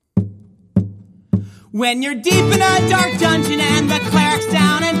When you're deep in a dark dungeon and the cleric's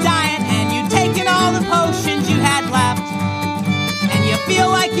down and dying, and you've taken all the potions you had left, and you feel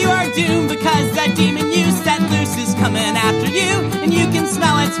like you are doomed because the demon you set loose is coming after you, and you can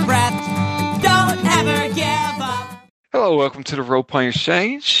smell its breath. Don't ever give up. Hello, welcome to the Role Playing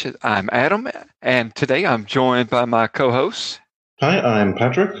Exchange. I'm Adam, and today I'm joined by my co-hosts. Hi, I'm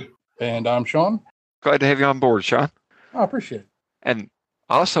Patrick. And I'm Sean. Glad to have you on board, Sean. I appreciate it. And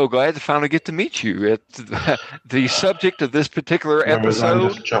also glad to finally get to meet you. It's the subject of this particular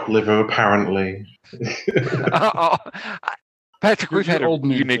episode. Just chop liver, apparently. Patrick, we've had a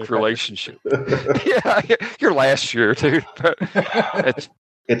unique relationship. Yeah, you're last year, dude.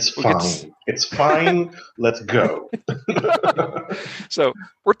 It's fine. It's fine. Let's go. So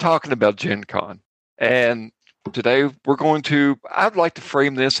we're talking about Gen Con. And today I'd like to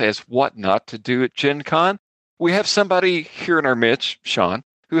frame this as what not to do at Gen Con. We have somebody here in our midst, Sean,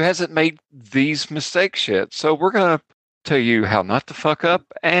 who hasn't made these mistakes yet. So we're going to tell you how not to fuck up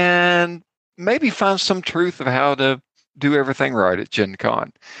and maybe find some truth of how to do everything right at Gen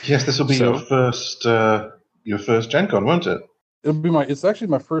Con. Your first Gen Con, won't it? It's actually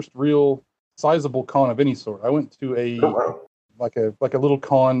my first real sizable con of any sort. I went to a little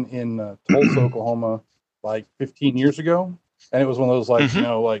con in Tulsa, Oklahoma, like 15 years ago. And it was one of those,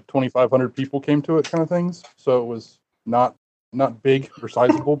 2,500 people came to it kind of things. So it was not big or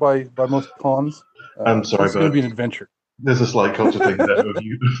sizable by most cons. I'm sorry, it's going to be an adventure. There's a slight culture thing there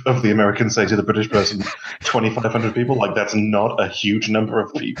of the Americans say to the British person, 2,500 people. Like, that's not a huge number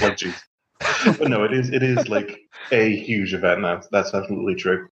of people. Like, geez. But no, it is like a huge event. That's absolutely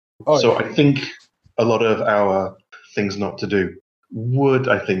true. Oh, so yeah. I think a lot of our things not to do would,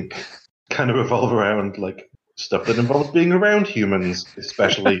 I think, kind of revolve around like stuff that involves being around humans,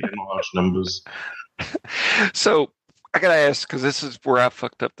 especially in large numbers. So I gotta ask, because this is where I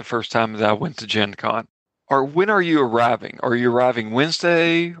fucked up the first time that I went to Gen Con. When are you arriving? Are you arriving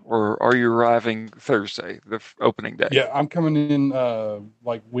Wednesday or are you arriving Thursday, the opening day? Yeah, I'm coming in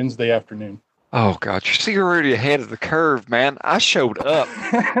like Wednesday afternoon. Oh, God. You're already ahead of the curve, man. I showed up.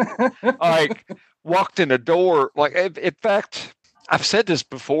 Walked in the door. Like, in fact, I've said this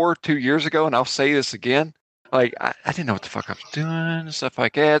before 2 years ago, and I'll say this again. Like, I didn't know what the fuck I was doing and stuff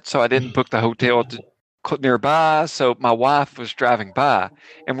like that, so I didn't book the hotel nearby. So my wife was driving by,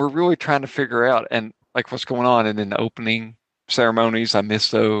 and we're really trying to figure out what's going on. And then the opening ceremonies, I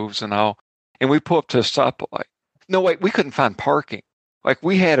missed those and all. And we pull up to a stoplight. No, wait, we couldn't find parking. Like,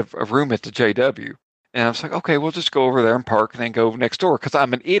 we had a room at the JW. And I was like, okay, we'll just go over there and park and then go next door. Because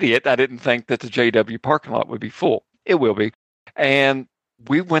I'm an idiot. I didn't think that the JW parking lot would be full. It will be. And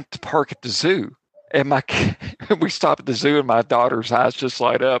we went to park at the zoo. And we stopped at the zoo and my daughter's eyes just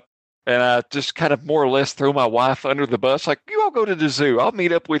light up. And I just kind of more or less throw my wife under the bus. Like, you all go to the zoo. I'll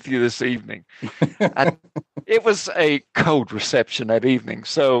meet up with you this evening. It was a cold reception that evening.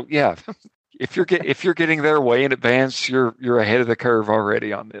 So, yeah, if you're getting there way in advance, you're ahead of the curve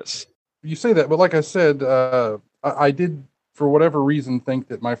already on this. You say that, but like I said, I did, for whatever reason, think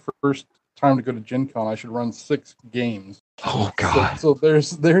that my first time to go to Gen Con, I should run 6 games. Oh, God. So there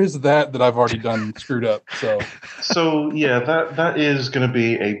is that I've already done screwed up. So yeah, that is going to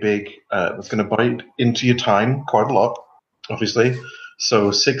be a big, that's going to bite into your time quite a lot, obviously.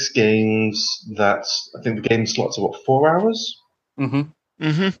 So 6 games, I think the game slots are 4 hours? Mm-hmm.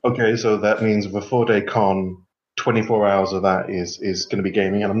 Mm-hmm. Okay, so that means of a 4-day con, 24 hours of that is going to be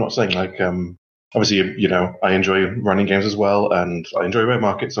gaming. And I'm not saying obviously, I enjoy running games as well, and I enjoy Red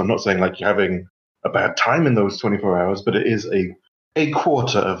Market, so I'm not saying like you're having a bad time in those 24 hours, but it is a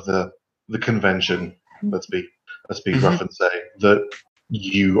quarter of the convention, let's be rough and say, that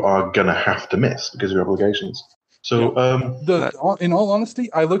you are going to have to miss because of your obligations. So, in all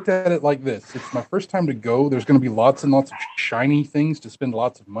honesty, I looked at it like this. It's my first time to go. There's going to be lots and lots of shiny things to spend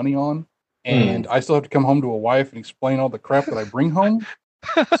lots of money on, and I still have to come home to a wife and explain all the crap that I bring home.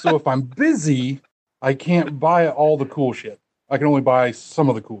 So if I'm busy, I can't buy all the cool shit. I can only buy some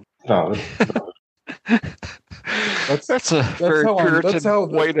of the cool shit. No. That's a very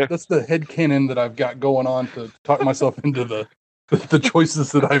Puritan way to... That's the headcanon that I've got going on to talk myself into the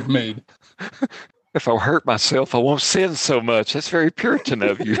choices that I've made. If I hurt myself, I won't sin so much. That's very Puritan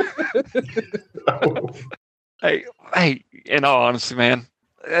of you. Hey, in all honesty, man,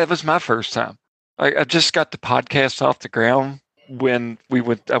 that was my first time. I just got the podcast off the ground when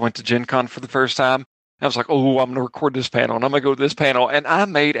I went to Gen Con for the first time. I was like, oh, I'm going to record this panel, and I'm going to go to this panel. And I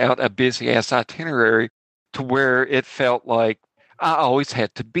made out a busy-ass itinerary to where it felt like I always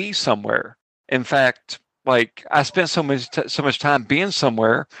had to be somewhere. In fact, like, I spent so much time being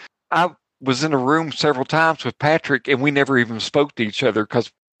somewhere, I was in a room several times with Patrick, and we never even spoke to each other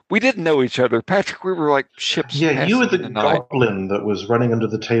because we didn't know each other. Patrick, we were like ships. Yeah, you were the passing in night. goblin that was running under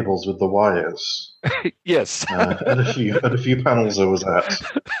the tables with the wires. Yes. At a few panels I was at.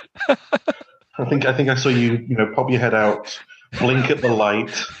 I think I saw you, pop your head out, blink at the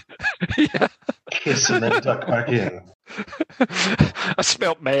light, Yeah. kiss, and then duck back in. I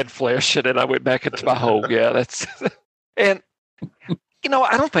smelt mad flesh, and then I went back into my hole. Yeah, that's and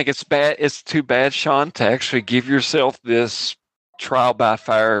I don't think it's bad. It's too bad, Sean, to actually give yourself this trial by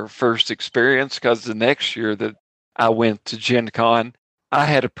fire first experience, because the next year that I went to Gen Con, I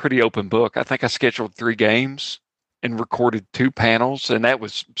had a pretty open book. I think I scheduled 3 games and recorded 2 panels, and that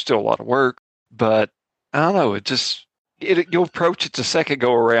was still a lot of work. But I don't know. You'll approach it the second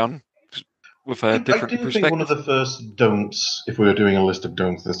go around with a different I do perspective. think one of the first don'ts, if we were doing a list of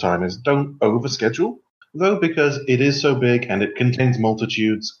don'ts this time, is don't overschedule, though, because it is so big and it contains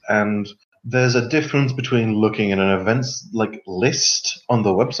multitudes, and there's a difference between looking at an events list on the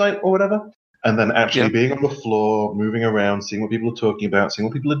website or whatever, and then actually being on the floor, moving around, seeing what people are talking about, seeing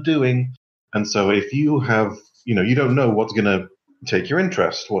what people are doing. And so if you have, you don't know what's going to take your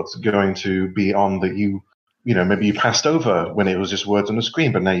interest, what's going to be on that maybe you passed over when it was just words on the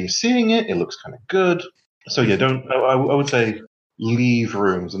screen, but now you're seeing it, it looks kind of good. So yeah, I would say leave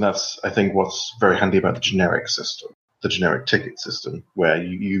rooms, and that's, I think, what's very handy about the generic system, the generic ticket system, where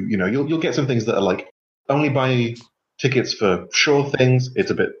you'll get some things that are only buy tickets for sure things.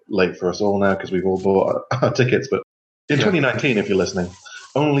 It's a bit late for us all now because we've all bought our tickets, but in 2019, if you're listening,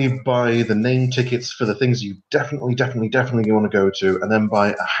 only buy the name tickets for the things you definitely want to go to, and then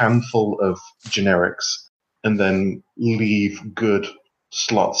buy a handful of generics, and then leave good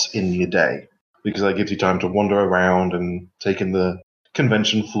slots in your day, because that gives you time to wander around and take in the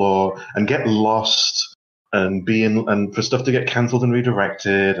convention floor and get lost and and for stuff to get cancelled and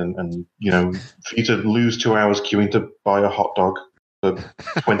redirected, and for you to lose 2 hours queuing to buy a hot dog for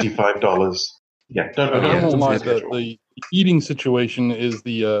 $25. Yeah, I won't lie. The eating situation is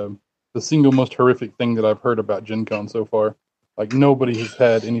the single most horrific thing that I've heard about Gen Con so far. Nobody has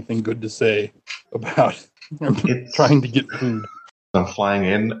had anything good to say about trying to get food. I'm flying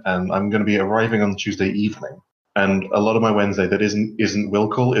in, and I'm going to be arriving on Tuesday evening, and a lot of my Wednesday that isn't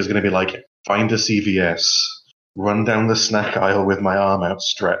Wilcall is going to be find a CVS, run down the snack aisle with my arm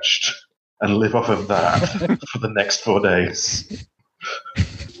outstretched, and live off of that for the next 4 days.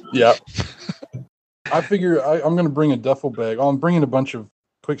 Yeah. I figure I'm going to bring a duffel bag. I'm bringing a bunch of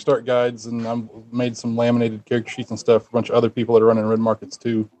quick start guides, and I've made some laminated character sheets and stuff for a bunch of other people that are running red markets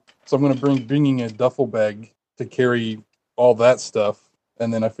too. So I'm going to bringing a duffel bag to carry all that stuff,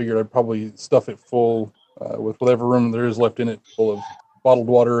 and then I figured I'd probably stuff it full with whatever room there is left in it, full of bottled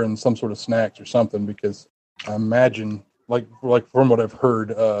water and some sort of snacks or something, because I imagine, like from what I've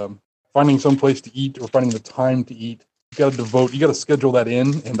heard, finding some place to eat or finding the time to eat, you got to schedule that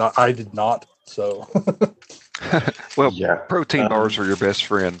in, and I did not. So, well, protein bars are your best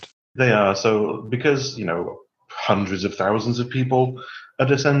friend. They are. So because hundreds of thousands of people are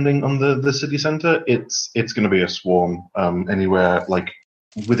descending on the city center, it's going to be a swarm anywhere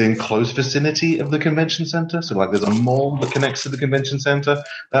within close vicinity of the convention center. So there's a mall that connects to the convention center.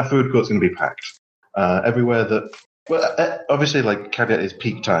 That food court's going to be packed. Everywhere that. Well, obviously, caveat is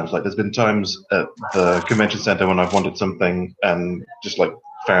peak times. There's been times at the convention center when I've wanted something and just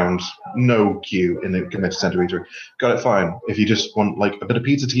found no queue in the convention center eatery. Got it fine. If you just want a bit of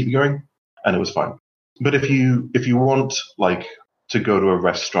pizza to keep you going, and it was fine. But if you want to go to a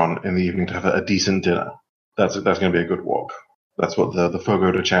restaurant in the evening to have a decent dinner, that's going to be a good walk. That's what the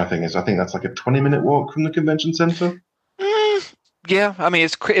Fogo de Chao thing is. I think that's a 20-minute walk from the convention center. Yeah, I mean,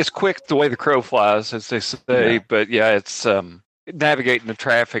 it's quick the way the crow flies, as they say. Yeah. But yeah, it's navigating the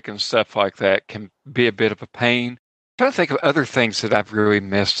traffic and stuff like that can be a bit of a pain. I'm trying to think of other things that I've really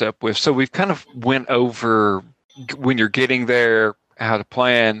messed up with. So we've kind of went over when you're getting there, how to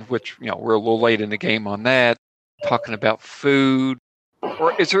plan, which we're a little late in the game on that. Talking about food.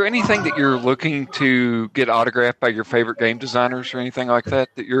 Or is there anything that you're looking to get autographed by your favorite game designers or anything like that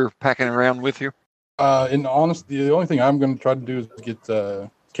you're packing around with you? In honesty, the only thing I'm going to try to do is get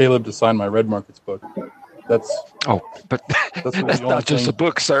Caleb to sign my Red Markets book. That's not just a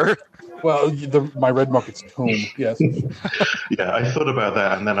book, sir. Well, my Red Markets tome, yes. Yeah, I thought about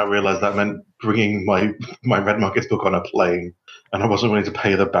that, and then I realized that meant bringing my Red Markets book on a plane, and I wasn't willing to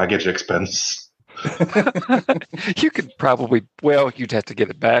pay the baggage expense. You could probably, you'd have to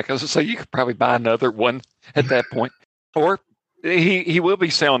get it back. I was going to say, you could probably buy another one at that point. Or he will be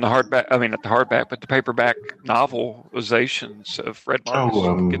selling the hardback, not the hardback, but the paperback novelizations of Red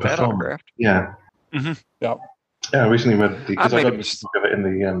Markets. Get that autographed. Yeah. Mm-hmm. Yeah. Yeah, I recently read because I got a book of it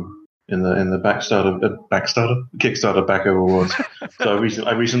in the Kickstarter back awards. So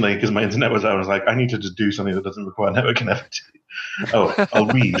I recently, because my internet was out, I was like, I need to just do something that doesn't require network connectivity. Oh, I'll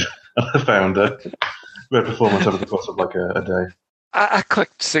read. I found read performance over the course of like a day. I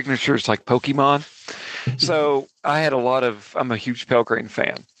collect signatures like Pokemon. So I had I'm a huge Pelgrane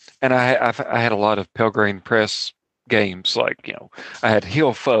fan. And I had a lot of Pelgrane Press games. Like, I had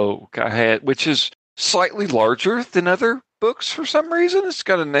Hill Folk. Which is slightly larger than other books for some reason. It's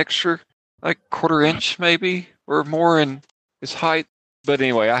got an extra, like, 1/4 inch maybe or more in its height. But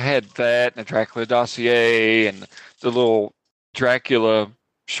anyway, I had that and a Dracula dossier and the little Dracula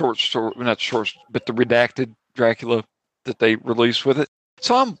short story, not short, but the redacted Dracula that they released with it.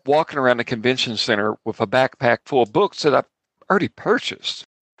 So I'm walking around the convention center with a backpack full of books that I already purchased.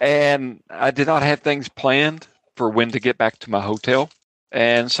 And I did not have things planned for when to get back to my hotel.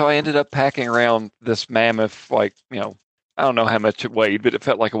 And so I ended up packing around this mammoth, I don't know how much it weighed, but it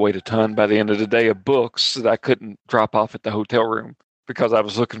felt like it weighed a ton by the end of the day of books that I couldn't drop off at the hotel room because I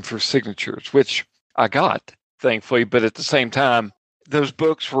was looking for signatures, which I got, thankfully. But at the same time, those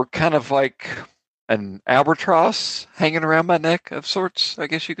books were kind of like an albatross hanging around my neck of sorts, I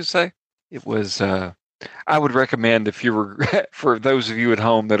guess you could say. It was, I would recommend if you were, for those of you at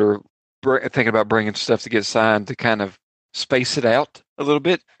home that are thinking about bringing stuff to get signed, to kind of space it out a little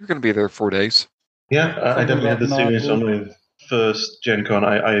bit. You're going to be there 4 days. Yeah, I definitely had the experience on my first Gen Con.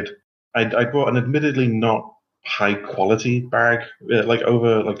 I brought an admittedly not high quality bag, like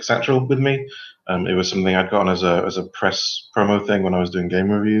satchel with me. It was something I'd gotten as a press promo thing when I was doing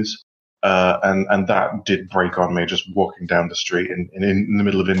game reviews. And that did break on me just walking down the street in the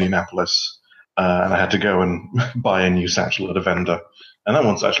middle of Indianapolis. And I had to go and buy a new satchel at a vendor. And that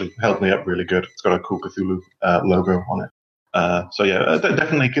one's actually held me up really good. It's got a cool Cthulhu logo on it. So yeah,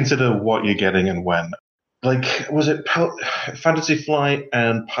 definitely consider what you're getting and when. Like, was it Fantasy Flight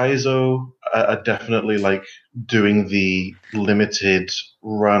and Paizo are definitely like doing the limited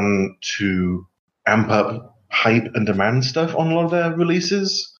run to amp up hype and demand stuff on a lot of their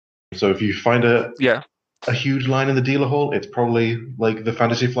releases. So if you find a huge line in the dealer hall, it's probably like the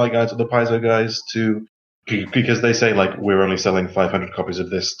Fantasy Flight guys or the Paizo guys because they say like, we're only selling 500 copies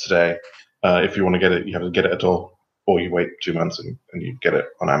of this today. If you want to get it, you have to get it at all, or you wait 2 months and you get it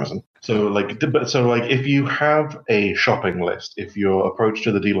on Amazon. So if you have a shopping list, if your approach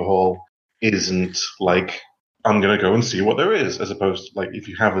to the dealer hall isn't like, I'm going to go and see what there is, as opposed to like if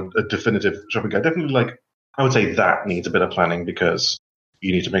you have a definitive shopping guide, definitely like I would say that needs a bit of planning, because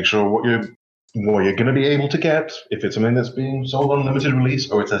you need to make sure what you're going to be able to get. If it's something that's being sold on limited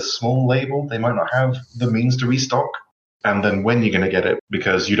release or it's a small label, they might not have the means to restock. And then when you're going to get it,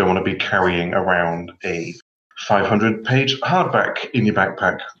 because you don't want to be carrying around a 500-page hardback in your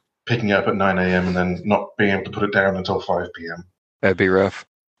backpack, picking it up at 9 a.m. and then not being able to put it down until 5 p.m. That'd be rough.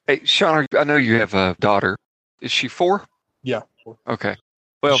 Hey, Sean, I know you have a daughter. Is she 4? Yeah. 4. Okay.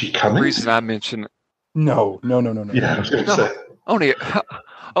 Well, the reason I mentioned... No. Yeah, I was going to say.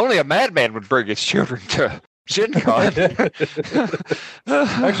 Only a madman would bring his children to Gen Con.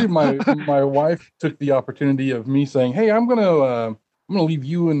 Actually, my wife took the opportunity of me saying, "Hey, I'm gonna leave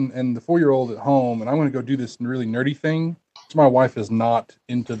you and the 4-year-old at home, and I'm gonna go do this really nerdy thing." So my wife is not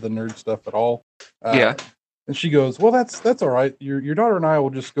into the nerd stuff at all. Yeah. And she goes, "Well, that's all right. Your daughter and I will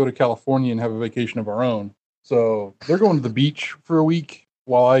just go to California and have a vacation of our own." So they're going to the beach for a week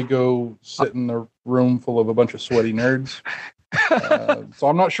while I go sit in a room full of a bunch of sweaty nerds. So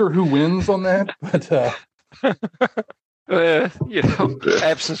I'm not sure who wins on that, but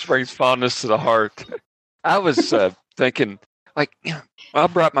absence brings fondness to the heart. I was thinking, like, I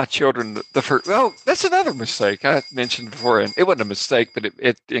brought my children the first. Oh, that's another mistake I mentioned before, and it wasn't a mistake, but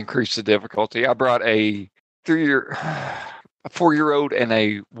it increased the difficulty. I brought a 4-year-old and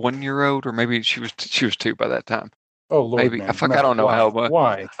a 1-year-old, or maybe she was 2 by that time. Oh Lord, maybe man. I don't know how much.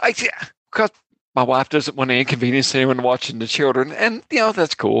 Why? Because my wife doesn't want to inconvenience anyone watching the children, and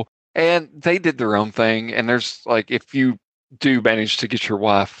that's cool. And they did their own thing. And there's like, if you do manage to get your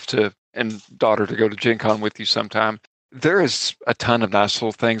wife and daughter to go to Gen Con with you sometime, there is a ton of nice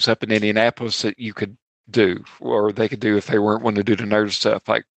little things up in Indianapolis that you could do, or they could do if they weren't wanting to do the nerd stuff.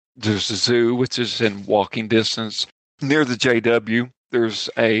 Like there's a zoo, which is in walking distance. Near the JW, there's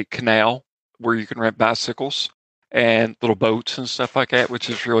a canal where you can rent bicycles and little boats and stuff like that, which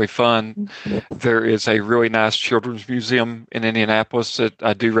is really fun. There is a really nice children's museum in Indianapolis that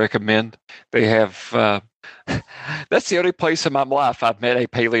I do recommend. They have, that's the only place in my life I've met a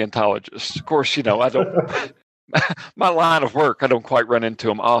paleontologist. Of course, I don't, my line of work, I don't quite run into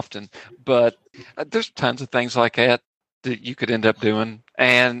them often, but there's tons of things like that you could end up doing.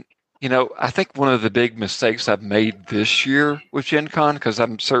 And I think one of the big mistakes I've made this year with Gen Con, because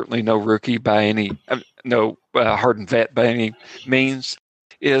I'm certainly no rookie by any, no hardened vet by any means,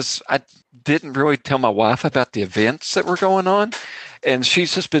 is I didn't really tell my wife about the events that were going on. And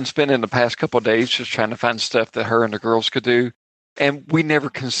she's just been spending the past couple of days just trying to find stuff that her and the girls could do. And we never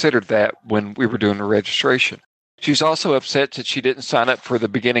considered that when we were doing the registration. She's also upset that she didn't sign up for the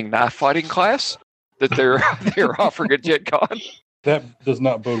beginning knife fighting class that they're offering at Gen Con. That does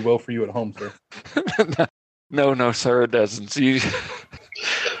not bode well for you at home, sir. No, sir, it doesn't. Yeah,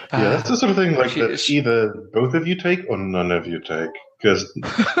 that's the sort of thing like that either both of you take or none of you take. Because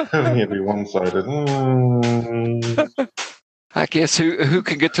having it be one-sided. I guess who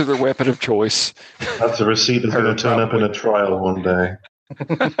can get to their weapon of choice? That's a receipt that's going to turn up in a trial one day.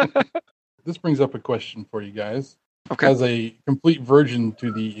 This brings up a question for you guys. Okay. As a complete virgin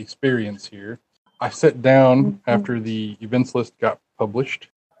to the experience here, I sat down after the events list got published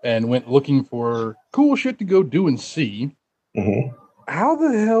and went looking for cool shit to go do and see. Mm-hmm. How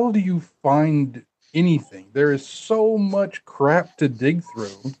the hell do you find anything? There is so much crap to dig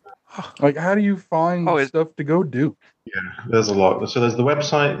through. Like, how do you find stuff to go do? Yeah, there's a lot. So there's the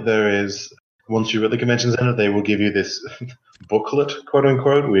website. There is, once you're at the convention center, they will give you this booklet, quote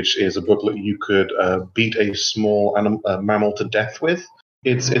unquote, which is a booklet you could beat a small mammal to death with.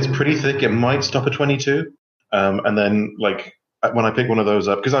 It's pretty thick. It might stop at 22. And then, like, when I pick one of those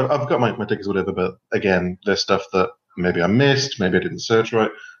up, because I've got my tickets or whatever, but again, there's stuff that maybe I missed, maybe I didn't search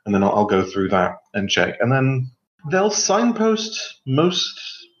right, and then I'll go through that and check. And then they'll signpost most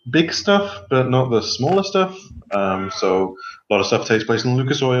big stuff, but not the smaller stuff. So a lot of stuff takes place in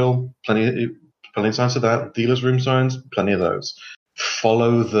Lucas Oil, plenty of signs of that. Dealer's room signs, plenty of those.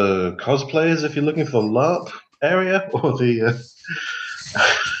 Follow the cosplayers if you're looking for the LARP area or the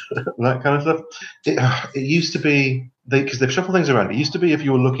that kind of stuff. It used to be, because they've shuffled things around. It used to be if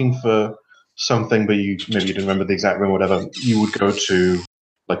you were looking for something, but maybe you didn't remember the exact room or whatever, you would go to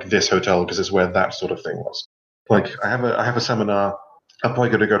like this hotel because it's where that sort of thing was. Like I have a seminar. I'm probably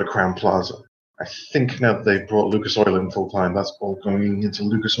going to go to Crown Plaza. I think now that they've brought Lucas Oil in full time, that's all going into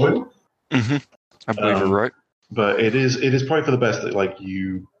Lucas Oil. Mm-hmm. I believe you're right. But it is probably for the best that like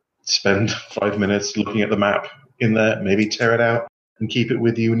you spend 5 minutes looking at the map in there, maybe tear it out and keep it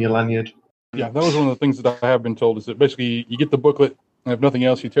with you in your lanyard. Yeah, that was one of the things that I have been told is that basically you get the booklet, and if nothing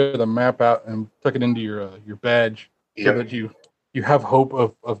else, you tear the map out and tuck it into your badge so that you have hope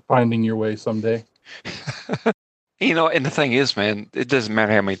of finding your way someday. And the thing is, man, it doesn't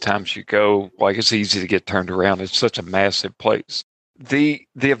matter how many times you go. Like, it's easy to get turned around. It's such a massive place. The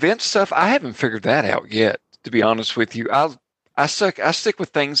event stuff, I haven't figured that out yet, to be honest with you. I stick with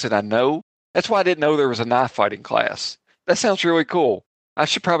things that I know. That's why I didn't know there was a knife fighting class. That sounds really cool. I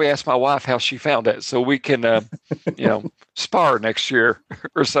should probably ask my wife how she found that so we can, spar next year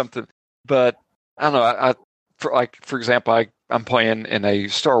or something. But I don't know. For example, I'm playing in a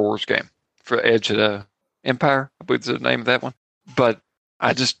Star Wars game for Edge of the Empire, I believe is the name of that one. But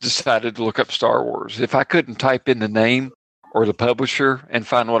I just decided to look up Star Wars. If I couldn't type in the name or the publisher and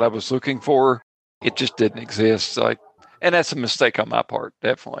find what I was looking for, it just didn't exist. And that's a mistake on my part,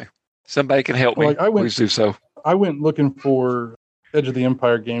 definitely. Somebody can help me. Please do so. I went looking for Edge of the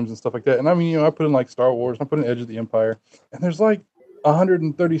Empire games and stuff like that. And I mean, I put in like Star Wars, I put in Edge of the Empire, and there's like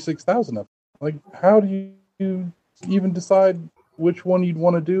 136,000 of them. Like, how do you even decide which one you'd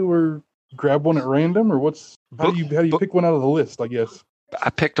want to do, or grab one at random, or how do you pick one out of the list? I guess I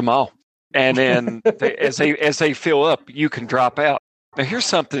picked them all, and then as they fill up, you can drop out. Now, here's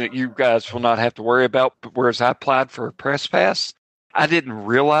something that you guys will not have to worry about. But whereas I applied for a press pass, I didn't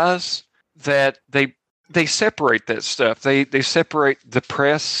realize that they separate that stuff. They separate the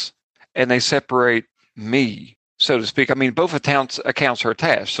press and they separate me, so to speak. I mean, both accounts are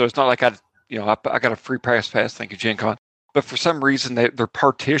attached, so it's not like I got a free press pass. Thank you, Gen Con. But for some reason, they're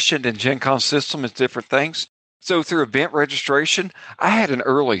partitioned in Gen Con's system as different things. So through event registration, I had an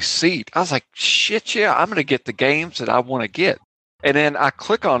early seat. I was like, shit, yeah, I'm going to get the games that I want to get. And then I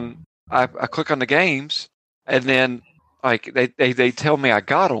click on the games, and then like they tell me I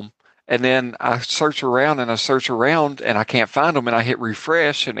got them. And then I search around and I can't find them, and I hit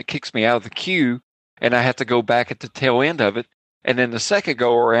refresh and it kicks me out of the queue, and I have to go back at the tail end of it. And then the second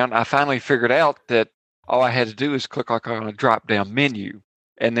go around, I finally figured out that all I had to do is click like on a drop down menu,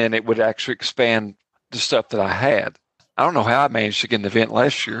 and then it would actually expand the stuff that I had. I don't know how I managed to get an event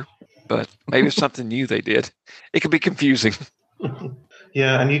last year, but maybe it's something new they did. It could be confusing.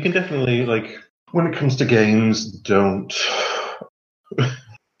 Yeah, and you can definitely, like, when it comes to games, don't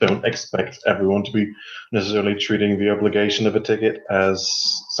expect everyone to be necessarily treating the obligation of a ticket as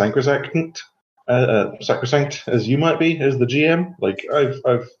sacrosanct as you might be as the GM. Like,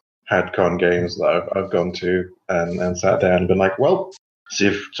 I've had con games that I've gone to and sat down and been like, well,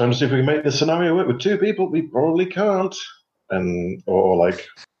 trying to see if we can make this scenario work with two people. We probably can't. And or like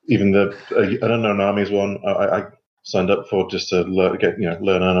even the Unknown Armies one, I signed up for just to learn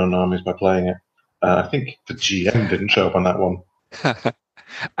Unknown Armies by playing it. I think the GM didn't show up on that one.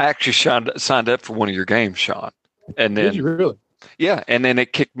 I actually signed up for one of your games, Sean, and then Did you really? Yeah, and then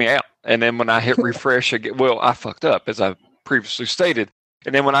it kicked me out. And then when I hit refresh again, well, I fucked up as I previously stated.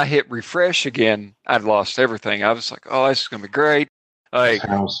 And then when I hit refresh again, I'd lost everything. I was like, "Oh, this is gonna be great." Like, His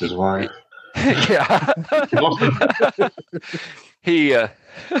house, his wife. yeah. He,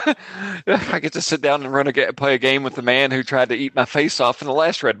 I get to sit down and play a game with the man who tried to eat my face off in the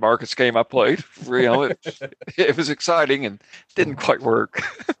last Red Markets game I played. It was exciting and didn't quite work.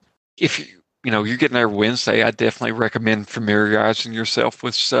 If you're getting there Wednesday, I definitely recommend familiarizing yourself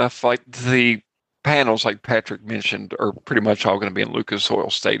with stuff like the panels, like Patrick mentioned, are pretty much all going to be in Lucas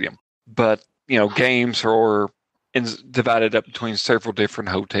Oil Stadium. But games are divided up between several different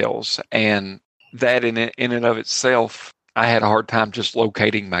hotels, and that in and of itself, I had a hard time just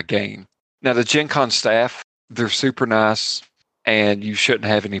locating my game. Now, the Gen Con staff, they're super nice, and you shouldn't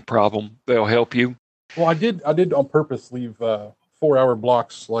have any problem. They'll help you. Well, I did on purpose leave 4-hour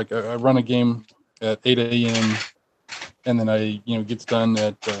blocks. Like I run a game at 8 a.m. and then I gets done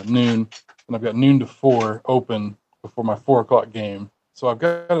at noon, and I've got noon to 4 open before my 4 o'clock game. So I've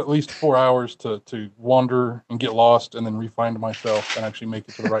got at least 4 hours to wander and get lost and then re-find myself and actually make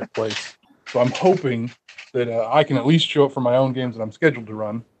it to the right place. So I'm hoping that I can at least show up for my own games that I'm scheduled to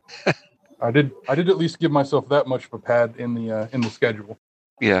run. I did at least give myself that much of a pad in the schedule.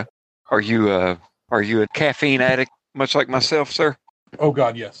 Yeah. Are you a caffeine addict, much like myself, sir? Oh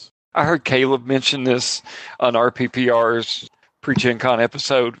God, yes. I heard Caleb mention this on RPPR's pre-Gen Con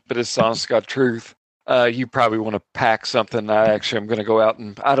episode, but it's honest to God truth. You probably want to pack something. I'm going to go out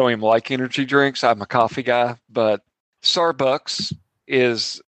and I don't even like energy drinks. I'm a coffee guy, but Starbucks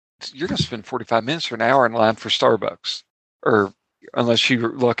you're going to spend 45 minutes or an hour in line for Starbucks, or unless you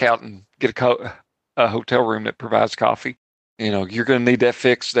look out and get a hotel room that provides coffee. You're going to need that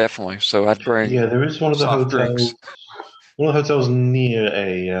fix, definitely. So I'd bring there is one of the hotels. drinks. One of the hotels near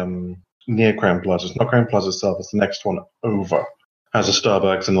Crown Plaza. It's not Crown Plaza itself. It's the next one over. Has a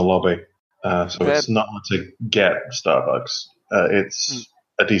Starbucks in the lobby, it's not hard to get Starbucks. It's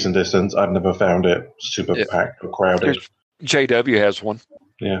a decent distance. I've never found it super packed or crowded. JW has one.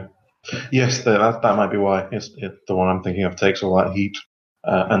 Yeah. Yes, that might be why. It's the one I'm thinking of takes all that heat.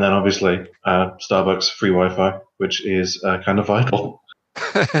 And then obviously Starbucks free Wi-Fi, which is kind of vital.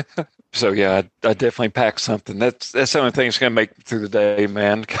 So yeah, I definitely pack something. That's the only thing that's going to make me through the day,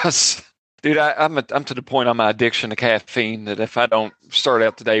 man. Because, dude, I'm to the point on my addiction to caffeine that if I don't start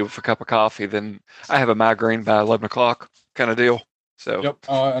out the day with a cup of coffee, then I have a migraine by 11 o'clock kind of deal. So yep,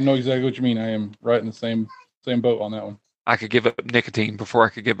 I know exactly what you mean. I am right in the same boat on that one. I could give up nicotine before I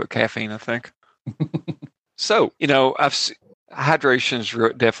could give up caffeine, I think. So, hydration is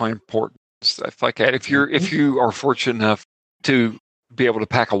definitely important. Stuff like that. If you are fortunate enough to be able to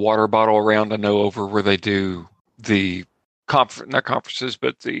pack a water bottle around, I know over where they do the not conferences,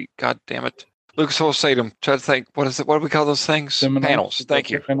 but the Lucas Oil Stadium. Try to think, what is it? What do we call those things? Seminars. Panels.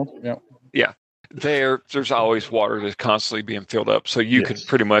 Thank you. Panels. Yeah. There's always water that's constantly being filled up, so you can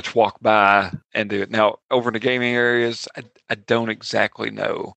pretty much walk by and do it. Now, over in the gaming areas, I don't exactly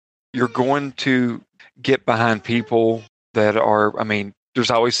know. You're going to get behind people that are,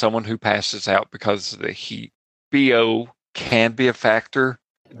 there's always someone who passes out because of the heat. BO can be a factor.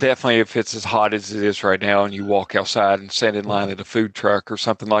 Definitely if it's as hot as it is right now and you walk outside and stand in line at a food truck or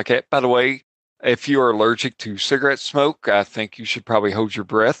something like that. By the way, if you are allergic to cigarette smoke, I think you should probably hold your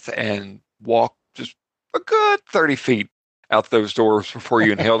breath and walk just a good 30 feet out those doors before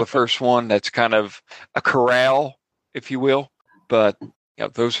you inhale the first one. That's kind of a corral, if you will. But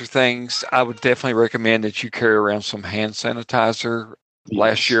those are things I would definitely recommend that you carry around some hand sanitizer. Yes.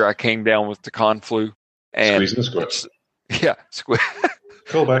 Last year I came down with the con flu. And squeeze and squirt. Yeah, squeeze.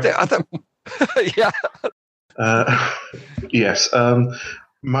 Call back. Yeah. Yes.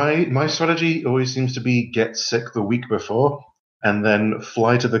 My strategy always seems to be get sick the week before and then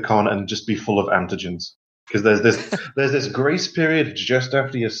fly to the con and just be full of antigens. Because there's this grace period just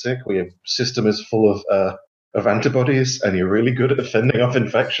after you're sick where your system is full of antibodies and you're really good at fending off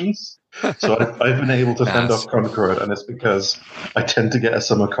infections. So I've been able to fend off Concord, and it's because I tend to get a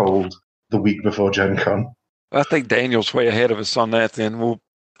summer cold the week before Gen Con. I think Daniel's way ahead of us on that. Then we'll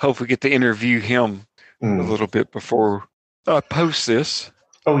hopefully get to interview him a little bit before I post this.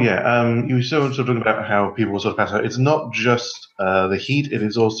 Oh yeah, you were sort of talking about how people sort of pass out. It's not just the heat; it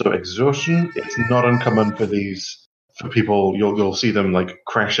is also exhaustion. It's not uncommon for for people, you'll see them like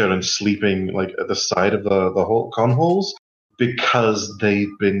crash out and sleeping like at the side of the whole con halls because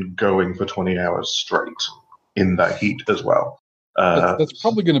they've been going for 20 hours straight in that heat as well. That's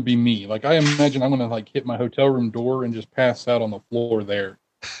probably going to be me. Like, I imagine I'm going to like hit my hotel room door and just pass out on the floor there.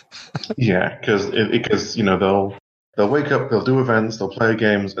 Yeah, because they'll wake up, they'll do events, they'll play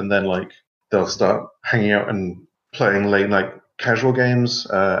games, and then like they'll start hanging out and playing late night casual games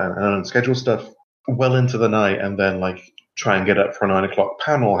and unscheduled stuff well into the night, and then like try and get up for a 9 o'clock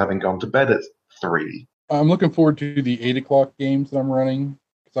panel, having gone to bed at 3. I'm looking forward to the 8 o'clock games that I'm running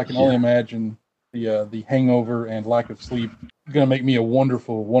because I can only imagine the hangover and lack of sleep going to make me a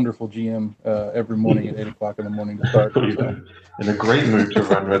wonderful, wonderful GM every morning at 8 o'clock in the morning to start. In a great mood to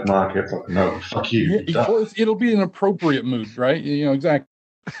run Red Market. Like, no, fuck you. Yeah, well, it'll be an appropriate mood, right? Exactly.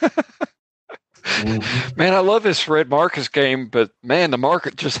 Man, I love this Red Marcus game, but man, the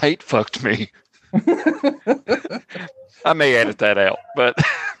market just hate fucked me. I may edit that out, but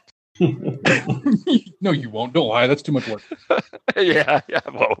no, you won't. Don't lie. That's too much work. yeah, I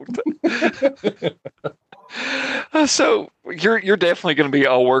won't. So you're definitely going to be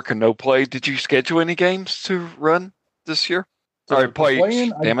all work and no play. Did you schedule any games to run this year? Sorry, play.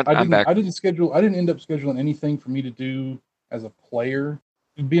 Damn it, I'm back. I didn't end up scheduling anything for me to do as a player.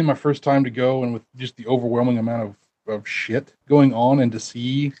 It being my first time to go, and with just the overwhelming amount of shit going on and to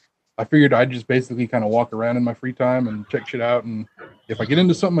see, I figured I'd just basically kind of walk around in my free time and check shit out. And if I get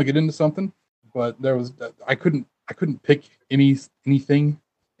into something, I get into something. But I couldn't pick anything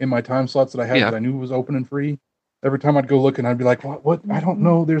in my time slots that I had that I knew was open and free. Every time I'd go look, and I'd be like, what? I don't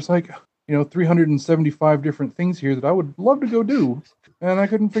know. There's like 375 different things here that I would love to go do, and I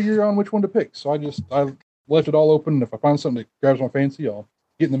couldn't figure out which one to pick. So I left it all open. If I find something that grabs my fancy, I'll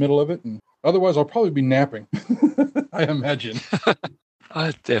get in the middle of it, and otherwise I'll probably be napping. I imagine.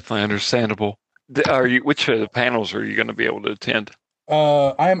 That's definitely understandable. Which of the panels are you going to be able to attend?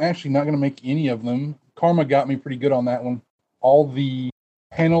 I am actually not going to make any of them. Karma got me pretty good on that one. All the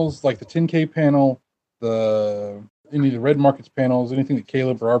panels, like the 10K panel, any of the Red Markets panels, anything that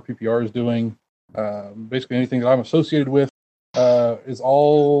Caleb or RPPR is doing, basically anything that I'm associated with, is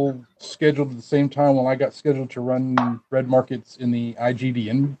all scheduled at the same time when I got scheduled to run Red Markets in the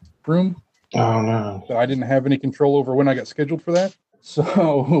IGDN room. Oh, no. So I didn't have any control over when I got scheduled for that.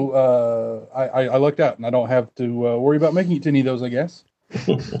 So I lucked out, and I don't have to worry about making it to any of those, I guess.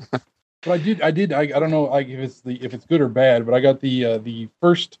 But I don't know like if it's good or bad, but I got the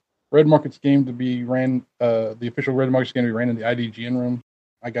first Red Markets game to be ran, the official Red Markets game to be ran in the IDGN room.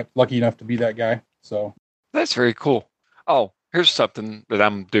 I got lucky enough to be that guy. So that's very cool. Oh, here's something that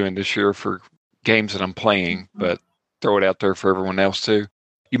I'm doing this year for games that I'm playing, but throw it out there for everyone else too.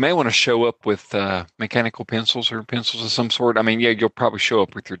 You may want to show up with mechanical pencils or pencils of some sort. I mean, yeah, you'll probably show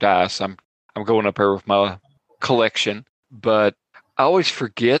up with your dice. I'm going up there with my collection, but I always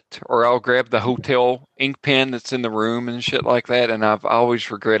forget, or I'll grab the hotel ink pen that's in the room and shit like that. And I've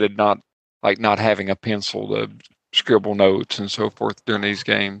always regretted not having a pencil to scribble notes and so forth during these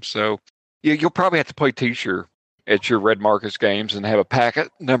games. So yeah, you'll probably have to play teacher at your Red Marcus games and have a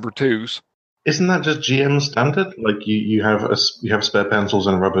packet number 2s. Isn't that just GM standard? Like you have spare pencils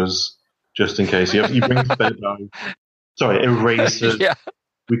and rubbers just in case. You bring spare erasers. Yeah.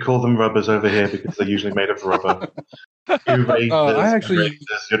 We call them rubbers over here because they're usually made of rubber. Erasers,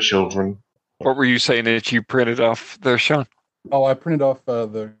 your children. What were you saying that you printed off there, Sean? Oh, I printed off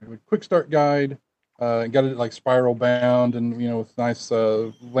the quick start guide. Got it like spiral bound and with nice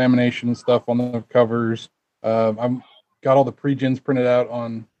lamination and stuff on the covers. I've got all the pre-gens printed out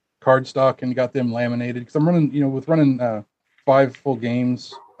on cardstock and got them laminated because I'm running 5 full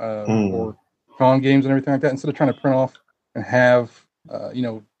games or con games and everything like that. Instead of trying to print off and have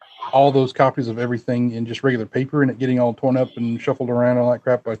all those copies of everything in just regular paper and it getting all torn up and shuffled around and all that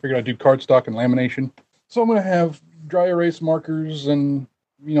crap, I figured I'd do cardstock and lamination. So I'm going to have dry erase markers and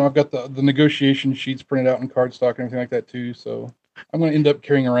I've got the negotiation sheets printed out in cardstock and everything like that too. So I'm going to end up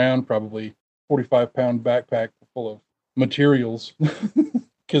carrying around probably 45-pound backpack full of materials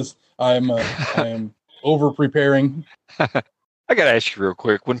because I am over preparing. I got to ask you real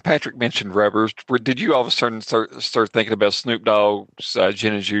quick. When Patrick mentioned rubbers, did you all of a sudden start thinking about Snoop Dogg's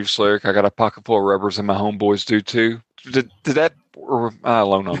gin and juice lyric? I got a pocket full of rubbers and my homeboys do too. Did that, or am I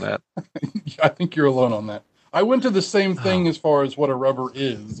alone on that? I think you're alone on that. I went to the same thing as far as what a rubber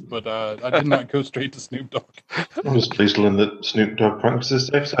is, but I did not go straight to Snoop Dogg. I was pleased to learn that Snoop Dogg practices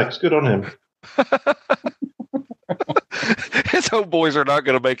safe sex. Good on him. His homeboys are not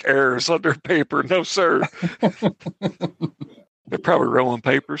going to make errors on their paper. No, sir. They're probably rolling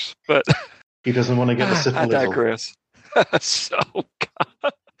papers, but he doesn't want to get the syphilis. I digress. So,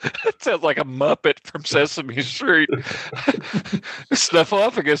 God, That sounds like a Muppet from Sesame Street.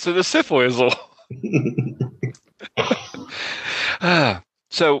 Snuffleupagus and the Syphilisle.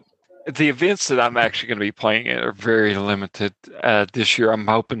 So the events that I'm actually going to be playing in are very limited this year. I'm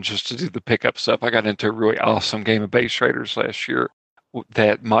hoping just to do the pickup stuff. I got into a really awesome game of Base Raiders last year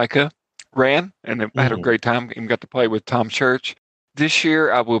that Micah ran, and I had a great time. Even got to play with Tom Church. This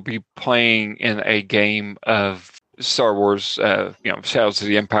year, I will be playing in a game of Star Wars, Shadows of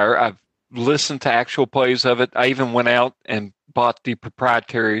the Empire. I've listened to actual plays of it. I even went out and bought the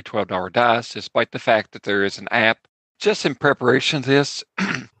proprietary $12 dice, despite the fact that there is an app, just in preparation for this.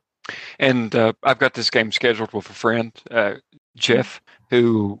 And I've got this game scheduled with a friend, Jeff,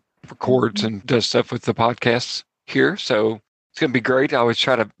 who records and does stuff with the podcasts here. So it's going to be great. I always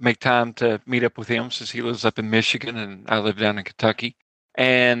try to make time to meet up with him since he lives up in Michigan and I live down in Kentucky.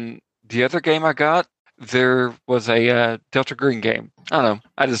 And the other game I got, there was a Delta Green game. I don't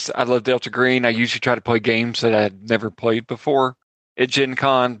know. I love Delta Green. I usually try to play games that I had never played before at Gen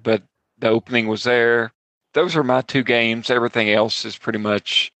Con, but the opening was there. Those are my two games. Everything else is pretty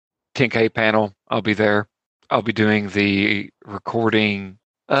much 10K panel. I'll be there. I'll be doing the recording,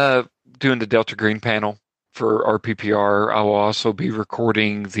 doing the Delta Green panel for RPPR. I will also be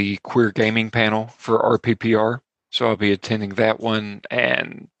recording the Queer Gaming panel for RPPR. So I'll be attending that one.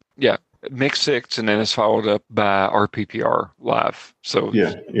 And yeah, Mix 6, and then it's followed up by RPPR Live. So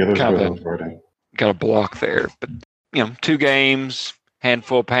yeah, those are on Friday. Got a block there. But, 2 games,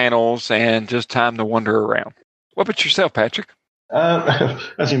 handful of panels, and just time to wander around. What about yourself, Patrick?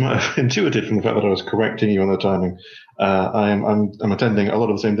 As you might have intuited from the fact that I was correcting you on the timing, I'm attending a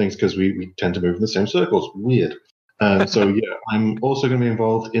lot of the same things because we tend to move in the same circles. Weird. So yeah, I'm also going to be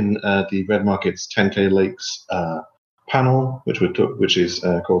involved in the Red Market's 10K Lakes panel, which is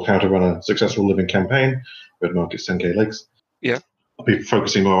called How to Run a Successful Living Campaign. Red Market's 10K Lakes. Yeah. I'll be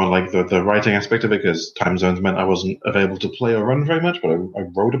focusing more on the writing aspect of it because time zones meant I wasn't available to play or run very much, but I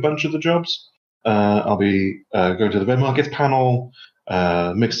wrote a bunch of the jobs. I'll be going to the Red Markets panel,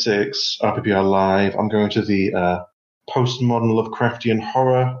 Mix 6, RPPR Live. I'm going to the Postmodern Lovecraftian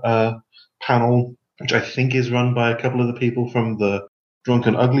Horror panel, which I think is run by a couple of the people from the Drunk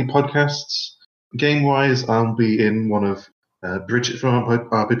and Ugly podcasts. Game-wise, I'll be in one of Bridget from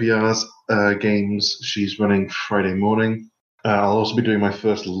RPPR's games. She's running Friday morning. I'll also be doing my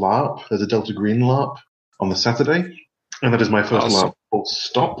first LARP. There's a Delta Green LARP on the Saturday, and that is my first LARP full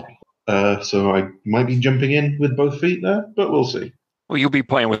stop. So I might be jumping in with both feet there, but we'll see. Well, you'll be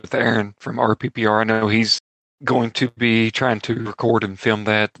playing with Aaron from RPPR. I know he's going to be trying to record and film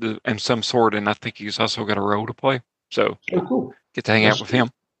that in some sort, and I think he's also got a role to play. So cool. Get to hang out with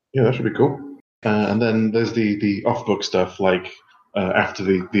him. Yeah, that should be cool. And then there's the off-book stuff, like after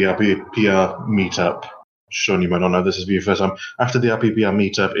the RPPR meetup. Sean, you might not know this is for your first time. After the RPPR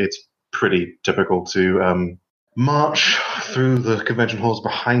meetup, it's pretty typical to march through the convention halls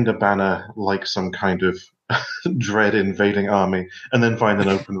behind a banner like some kind of dread invading army, and then find an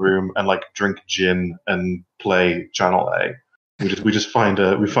open room and drink gin and play Channel A. We just find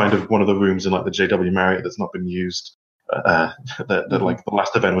one of the rooms in the JW Marriott that's not been used. That the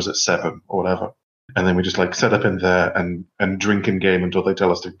last event was at 7 or whatever, and then we just set up in there and drink in game until they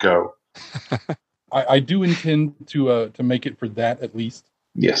tell us to go. I do intend to make it for that at least.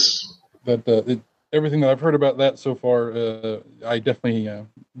 Yes. But everything that I've heard about that so far, I definitely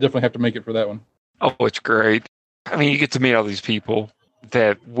have to make it for that one. Oh, it's great. I mean, you get to meet all these people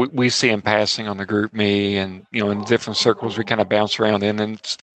that we see in passing on the group me, and in different circles we kind of bounce around in.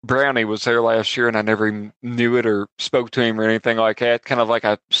 And Brownie was there last year, and I never even knew it or spoke to him or anything like that. Kind of like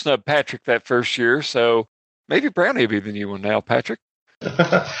I snubbed Patrick that first year, so maybe Brownie will be the new one now, Patrick.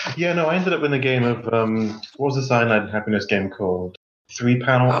 Yeah, no, I ended up in a game of what was the Cyanide Happiness game called?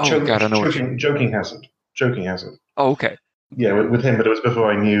 3-panel Joking Hazard. Joking Hazard. Oh, okay. Yeah, with him, but it was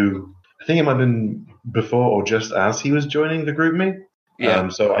before I knew. I think it might have been before or just as he was joining the group me. Yeah.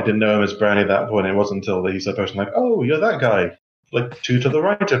 So I didn't know him as Brownie at that point. It wasn't until he said, "Oh, you're that guy, 2 to the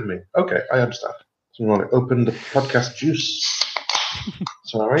right of me." Okay, I understand. So we want to open the podcast juice.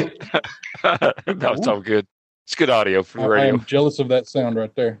 It's all right. No, it's all good. It's good audio for the radio. I am jealous of that sound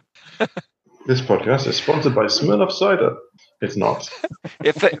right there. This podcast is sponsored by Smirnoff Cider. It's not.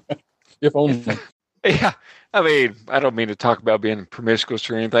 If only. Yeah. I mean, I don't mean to talk about being promiscuous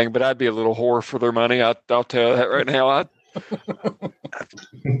or anything, but I'd be a little whore for their money. I'll tell you that right now.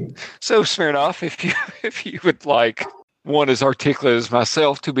 So, Smirnoff, if you would like one as articulate as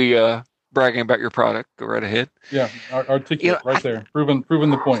myself to be bragging about your product, go right ahead. Yeah, articulate right there. Proven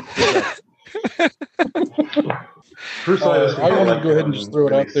the point. I want to go ahead and just throw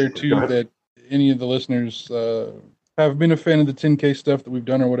it out there too that any of the listeners have been a fan of the 10K stuff that we've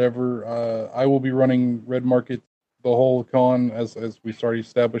done or whatever. I will be running Red Market the whole con as we've already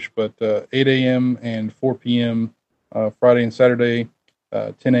established, but 8 a.m. and 4 p.m. Friday and Saturday,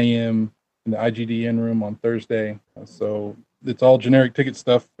 10 a.m. in the IGDN room on Thursday. So it's all generic ticket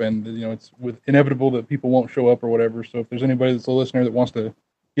stuff, and it's inevitable that people won't show up or whatever. So if there's anybody that's a listener that wants to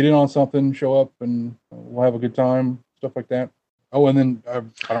get in on something, show up, and we'll have a good time, stuff like that. Oh, and then I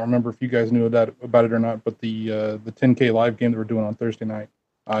don't remember if you guys knew about it or not, but the 10K live game that we're doing on Thursday night,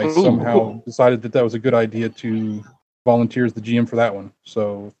 I somehow decided that was a good idea to volunteer as the GM for that one.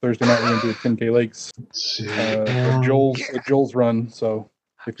 So Thursday night we're going to do a 10K Lakes, a Joel's run. So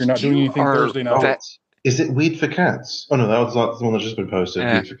if you're not doing anything Thursday night, is it Weed for Cats? Oh no, that's not the one that's just been posted.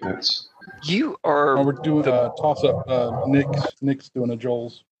 Weed for Cats. You are. We're doing a toss up. Nick's doing a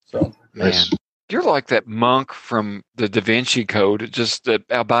Joel's. So nice. You're like that monk from the Da Vinci Code, just the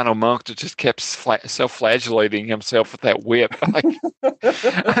albino monk that just kept self-flagellating himself with that whip.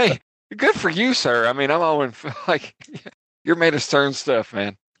 Hey, good for you, sir. I mean, I'm all in, you're made of stern stuff,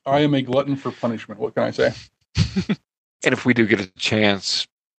 man. I am a glutton for punishment. What can I say? And if we do get a chance,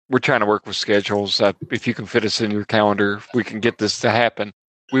 we're trying to work with schedules. If you can fit us in your calendar, if we can get this to happen,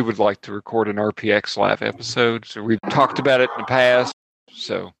 we would like to record an RPX live episode. So we've talked about it in the past.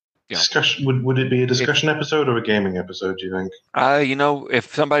 So. Discussion, would it be a discussion episode or a gaming episode, do you think?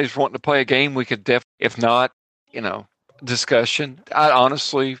 If somebody's wanting to play a game, we could if not, discussion. I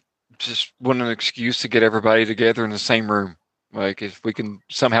honestly just want an excuse to get everybody together in the same room. Like, if we can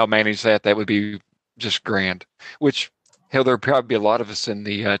somehow manage that, that would be just grand. Which, hell, there'll probably be a lot of us in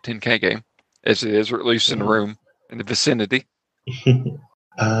the 10K game, as it is, or at least in the room, in the vicinity.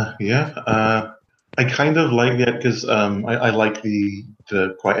 I kind of like that because I like the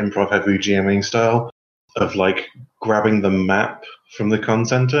quite improv heavy GMing style of grabbing the map from the con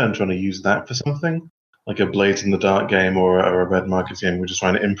center and trying to use that for something, like a Blades in the Dark game or a Red Market game. We're just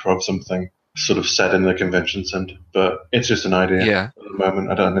trying to improv something sort of set in the convention center, but it's just an idea. Yeah. At the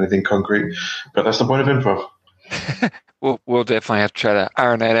moment, I don't have anything concrete, but that's the point of improv. We'll definitely have to try to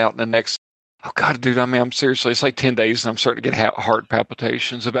iron that out in the next. Oh God, dude! I mean, I'm seriously. It's like 10 days, and I'm starting to get heart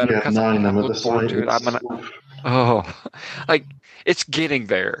palpitations about it. Yeah, 9. I'm at the site. It's getting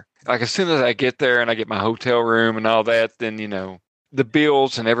there. Like, as soon as I get there and I get my hotel room and all that, then the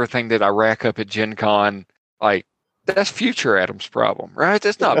bills and everything that I rack up at Gen Con, that's future Adam's problem, right?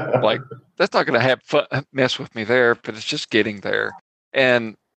 That's not that's not going to have mess with me there, but it's just getting there.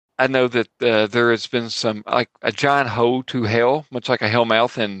 And I know that there has been some, a giant hole to hell, much like a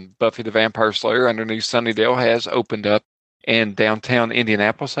hellmouth in Buffy the Vampire Slayer underneath Sunnydale, has opened up in downtown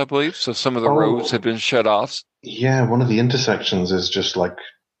Indianapolis, I believe. So some of the roads have been shut off. Yeah, one of the intersections is just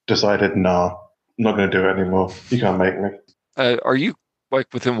decided, nah, I'm not going to do it anymore. You can't make me. Are you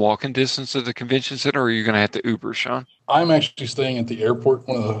within walking distance of the convention center, or are you going to have to Uber, Sean? I'm actually staying at the airport,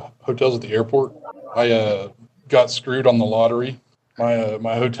 one of the hotels at the airport. I got screwed on the lottery.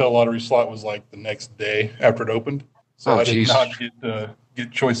 My hotel lottery slot was the next day after it opened, so I did not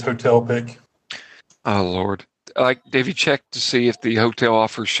get choice hotel pick. Oh Lord! Have you checked to see if the hotel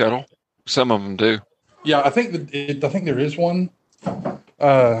offers shuttle? Some of them do. Yeah, I think there is one.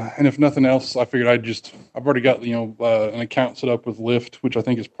 And if nothing else, I figured I've already got an account set up with Lyft, which I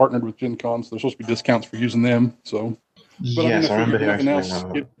think is partnered with Gen Con, so there's supposed to be discounts for using them. So, but yes, I remember nothing else.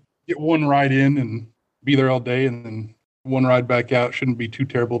 Get one ride in and be there all day, and then one ride back out shouldn't be too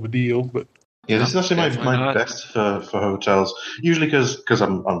terrible of a deal. But yeah, this is actually my best for hotels. Usually because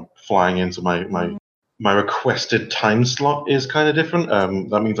I'm flying into my requested time slot is kind of different.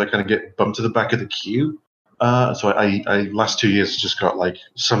 That means I kind of get bumped to the back of the queue. So I last 2 years just got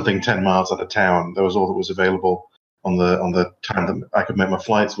something 10 miles out of town. That was all that was available on the time that I could make my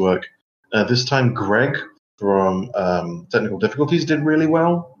flights work. This time, Greg from Technical Difficulties did really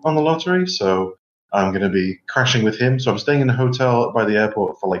well on the lottery, so I'm going to be crashing with him. So I'm staying in a hotel by the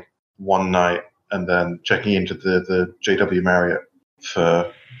airport for one night, and then checking into the JW Marriott for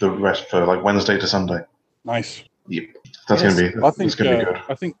the rest for Wednesday to Sunday. Nice. Yep, that's going to be. It's going to be good.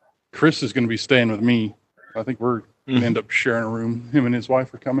 I think Chris is going to be staying with me. I think we're going to end up sharing a room. Him and his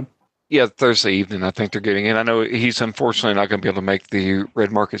wife are coming. Yeah, Thursday evening, I think they're getting in. I know he's unfortunately not going to be able to make the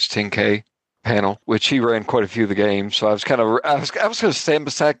Red Markets 10K panel, which he ran quite a few of the games. So I was going to stand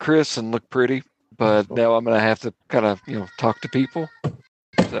beside Chris and look pretty, but now I'm going to have to kind of talk to people.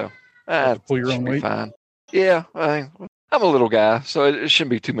 So pull your own weight. Fine. Yeah, I'm a little guy, so it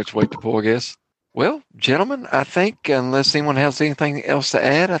shouldn't be too much weight to pull, I guess. Well, gentlemen, I think unless anyone has anything else to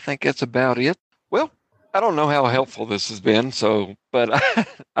add, I think that's about it. Well, I don't know how helpful this has been, but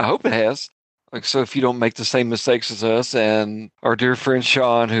I hope it has. Like, so if you don't make the same mistakes as us and our dear friend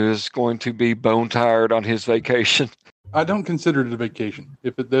Sean, who is going to be bone tired on his vacation. I don't consider it a vacation.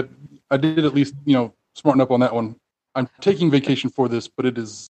 I did at least, smarten up on that one. I'm taking vacation for this, but it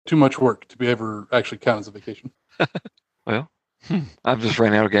is too much work to be ever actually count as a vacation. Well, I've just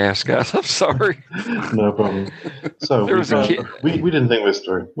ran out of gas, guys. I'm sorry. No problem. So we didn't think this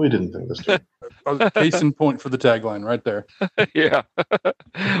through. We didn't think this through. Case in point for the tagline right there. Yeah.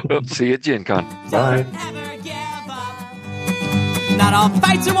 Well, see you at Gen Con. Bye. Don't ever give up. Not all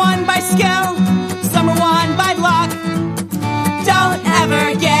fights are won by skill. Some are won by luck. Don't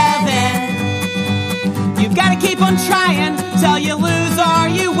ever give in. You've got to keep on trying till you lose or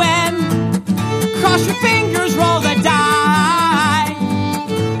you win. Cross your fingers, roll the die.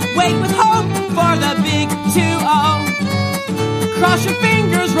 Wait with hope for the big 2-0. Cross your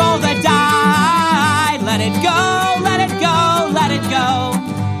fingers, roll the die. Let it go, let it go, let it go.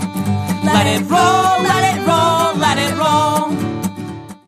 Let it roll, let it roll, let it roll.